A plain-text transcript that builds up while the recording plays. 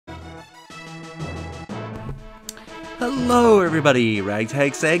Hello everybody,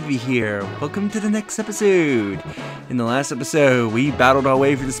 Ragtag Sagvy here. Welcome to the next episode. In the last episode, we battled our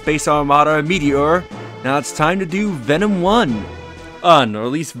way through the Space Armada Meteor. Now it's time to do Venom 1. Or at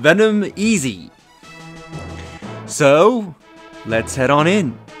least Venom Easy. So, let's head on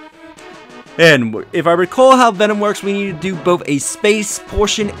in. And if I recall how Venom works, we need to do both a space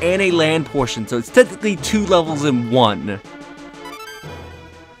portion and a land portion. So it's technically 2 levels in 1.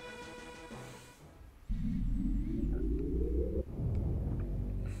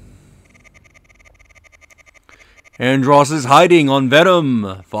 Andross is hiding on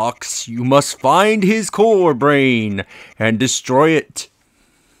Venom. Fox, you must find his core brain and destroy it.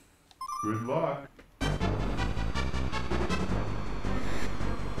 Good luck.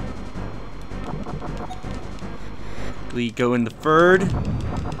 We go in the third.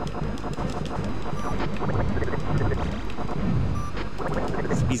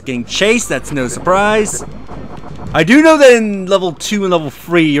 He's getting chased, that's no surprise. I do know that in level 2 and level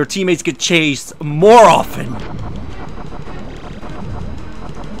 3, your teammates get chased more often.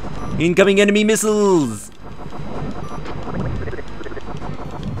 Incoming enemy missiles!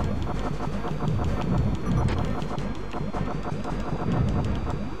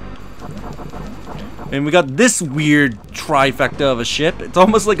 And we got this weird trifecta of a ship. It's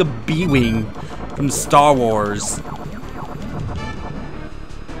almost like a B-Wing from Star Wars.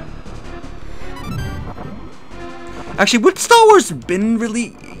 Actually, would Star Wars been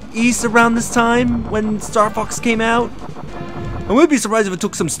released around this time when Star Fox came out? I wouldn't be surprised if it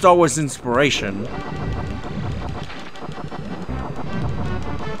took some Star Wars inspiration.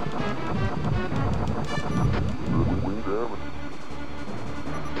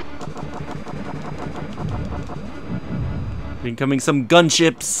 Incoming some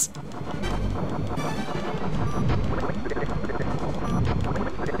gunships.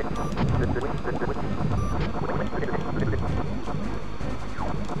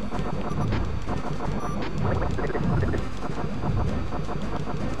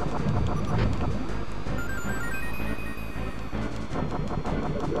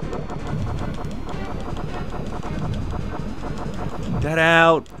 That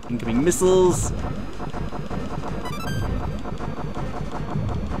out. Incoming missiles.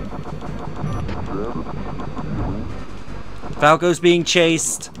 Falco's being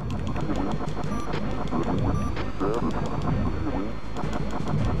chased.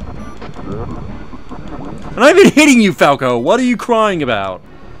 I'm not even hitting you, Falco. What are you crying about?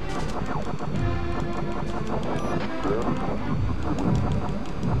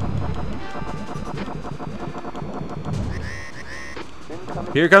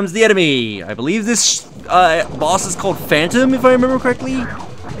 Here comes the enemy. I believe this boss is called Phantom, if I remember correctly.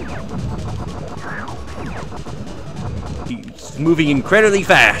 He's moving incredibly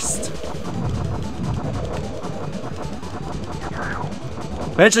fast.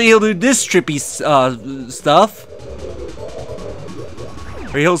 Eventually he'll do this trippy stuff,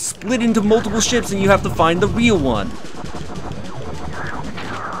 where he'll split into multiple ships and you have to find the real one.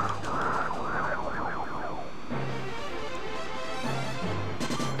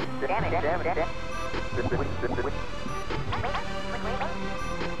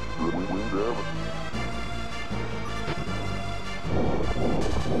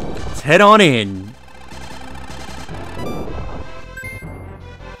 Let's head on in.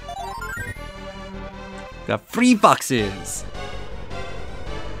 Got 3 boxes.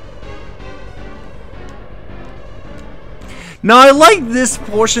 Now I like this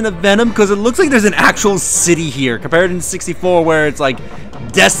portion of Venom because it looks like there's an actual city here compared to 64 where it's like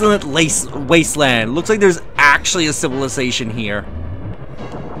desolate wasteland. Looks like there's actually a civilization here.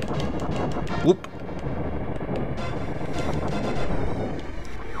 Whoop.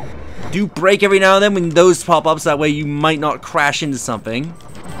 Do brake every now and then when those pop up so that way you might not crash into something.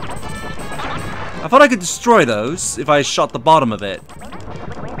 I thought I could destroy those if I shot the bottom of it.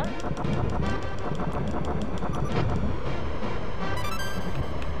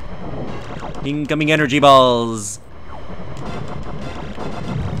 Incoming energy balls.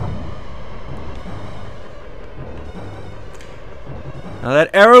 Now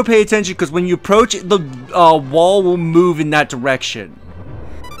that arrow, pay attention because when you approach it, the wall will move in that direction.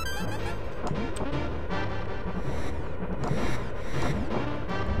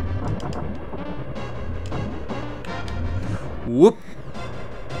 Whoop.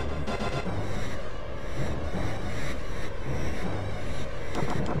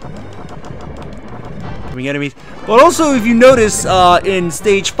 Coming enemies. But also, if you notice, in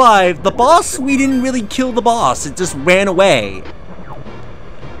stage 5, the boss, we didn't really kill the boss. It just ran away.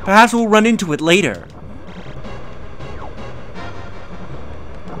 Perhaps we'll run into it later.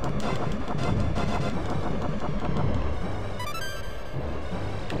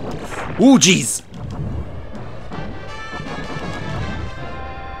 Ooh, jeez.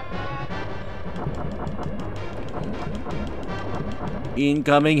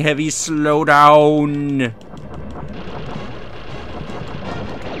 Incoming heavy slowdown.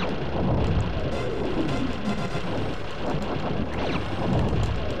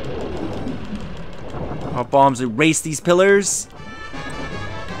 Our bombs erase these pillars.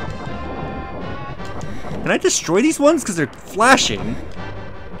 Can I destroy these ones? Because they're flashing.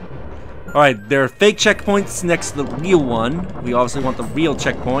 Alright, there are fake checkpoints next to the real one. We obviously want the real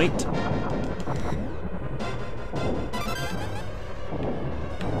checkpoint.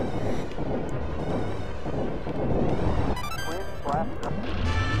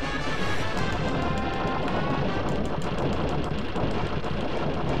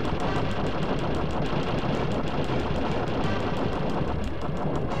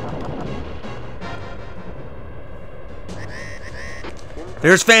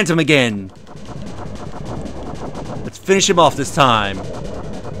 There's Phantom again. Let's finish him off this time.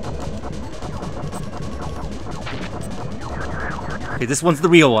 Okay, this one's the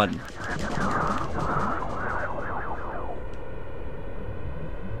real one.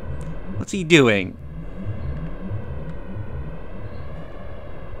 What's he doing?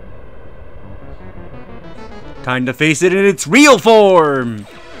 Time to face it in its real form!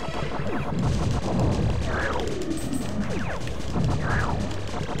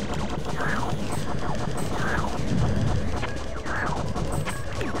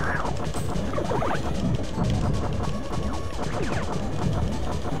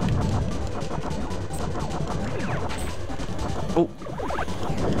 Oh.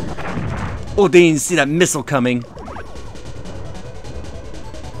 Oh, they didn't see that missile coming.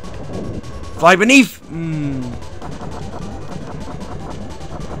 Fly beneath!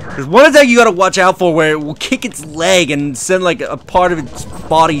 There's one attack you gotta watch out for where it will kick its leg and send like a part of its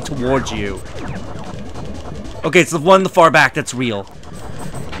body towards you. Okay, it's the one in the far back that's real.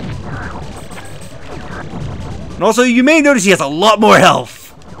 And also, you may notice he has a lot more health.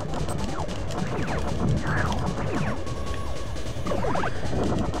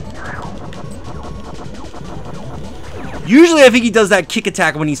 Usually I think he does that kick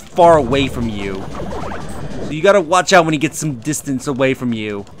attack when he's far away from you. So you gotta watch out when he gets some distance away from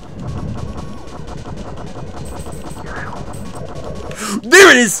you.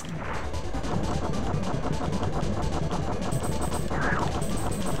 There it is!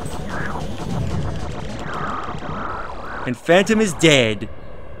 And Phantom is dead.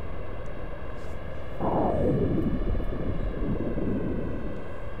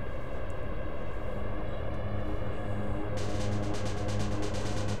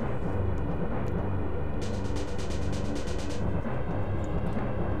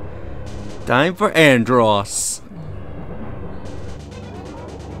 Time for Andros.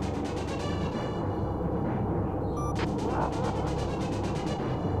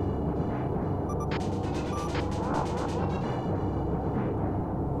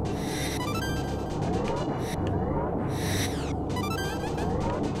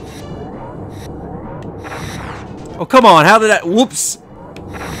 Oh, come on, how did that... Whoops!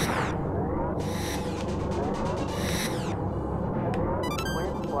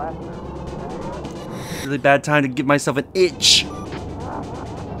 Really bad time to give myself an itch.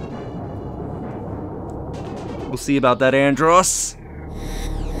 We'll see about that, Andros.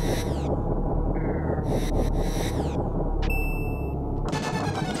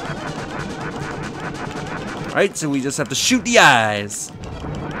 Alright, so we just have to shoot the eyes.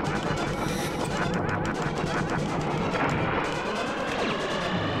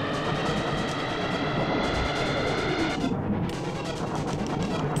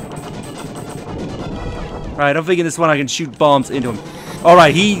 Alright, I'm thinking this one I can shoot bombs into him.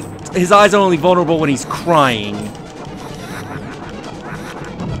 Alright, his eyes are only vulnerable when he's crying.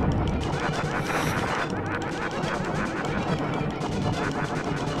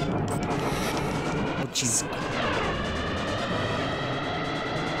 Oh, jeez.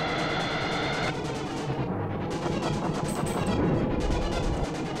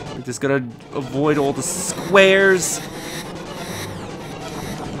 We're just gonna avoid all the squares.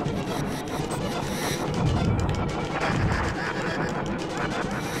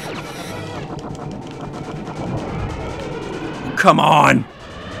 Come on!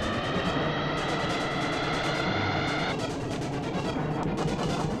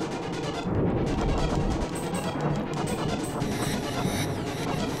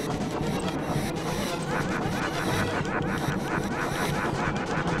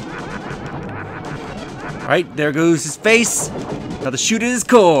 Alright, there goes his face. Now to shoot at his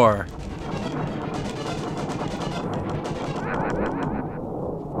core.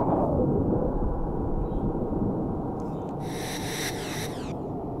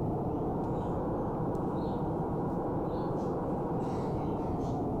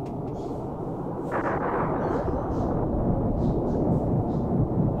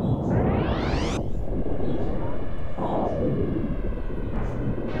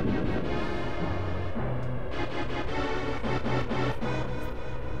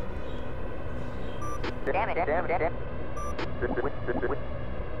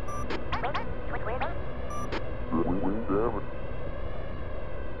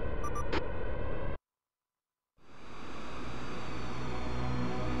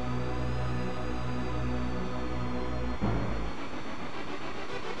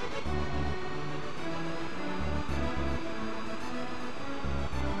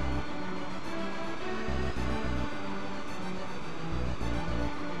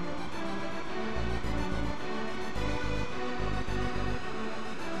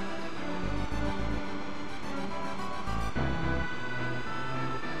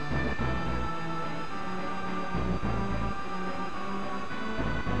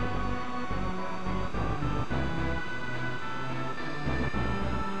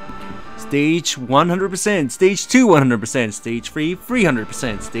 Stage 100%, Stage 2 100%, Stage 3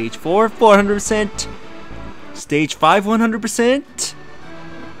 300%, Stage 4 400%, Stage 5 100%,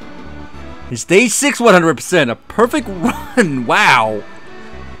 and Stage 6 100%. A perfect run! Wow!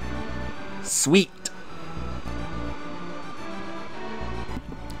 Sweet.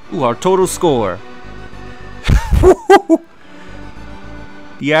 Ooh, our total score.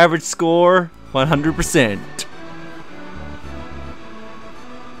 The average score 100%.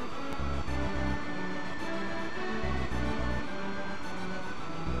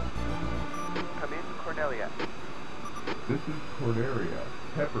 This is Cornelia,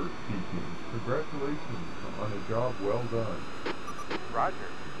 Pepper speaking. Congratulations on a job well done. Roger.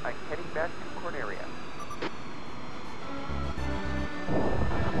 I'm heading back to Cornelia.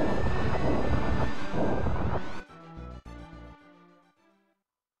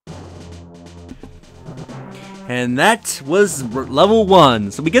 And that was level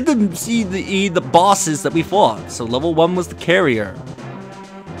 1. So we get to see the bosses that we fought. So level 1 was the carrier.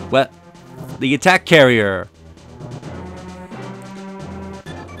 What? The attack carrier.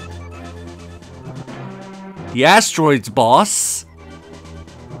 The asteroids boss.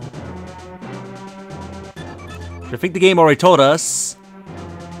 Which I think the game already told us.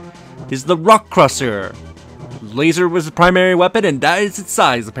 Is the rock crusher. Laser was the primary weapon, and that is its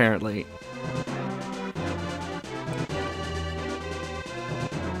size apparently.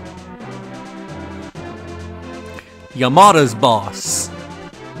 Yamada's boss.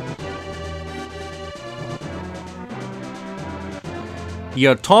 The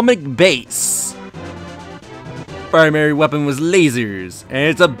atomic base. Primary weapon was lasers, and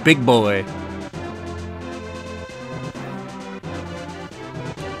it's a big boy.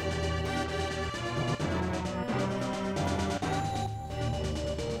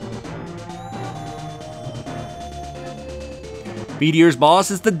 Meteor's boss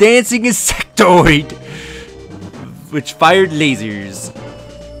is the dancing insectoid, which fired lasers.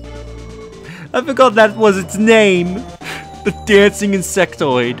 I forgot that was its name. The dancing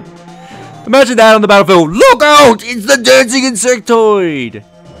insectoid. Imagine that on the battlefield. Look out! It's the dancing insectoid!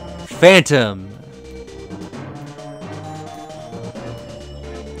 Phantom.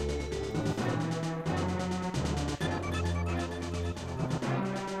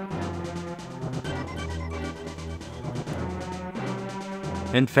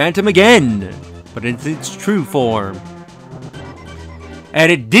 And Phantom again, but in its true form.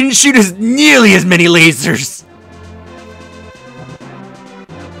 And it didn't shoot nearly as many lasers.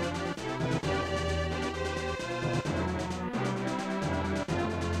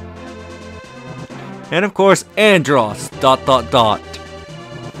 And of course, Andros, ...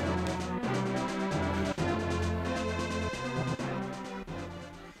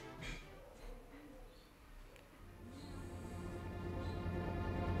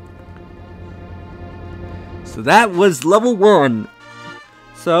 So that was level 1.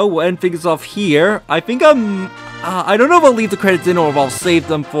 So we'll end things off here. I think I don't know if I'll leave the credits in or if I'll save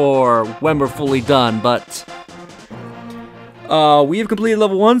them for when we're fully done, but we have completed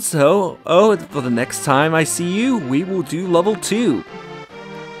level 1, so for the next time I see you, we will do level 2.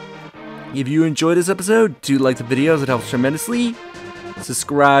 If you enjoyed this episode, do like the videos, it helps tremendously.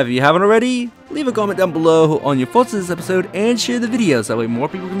 Subscribe if you haven't already. Leave a comment down below on your thoughts on this episode, and share the videos, that way more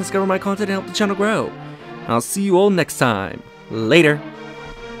people can discover my content and help the channel grow. I'll see you all next time. Later.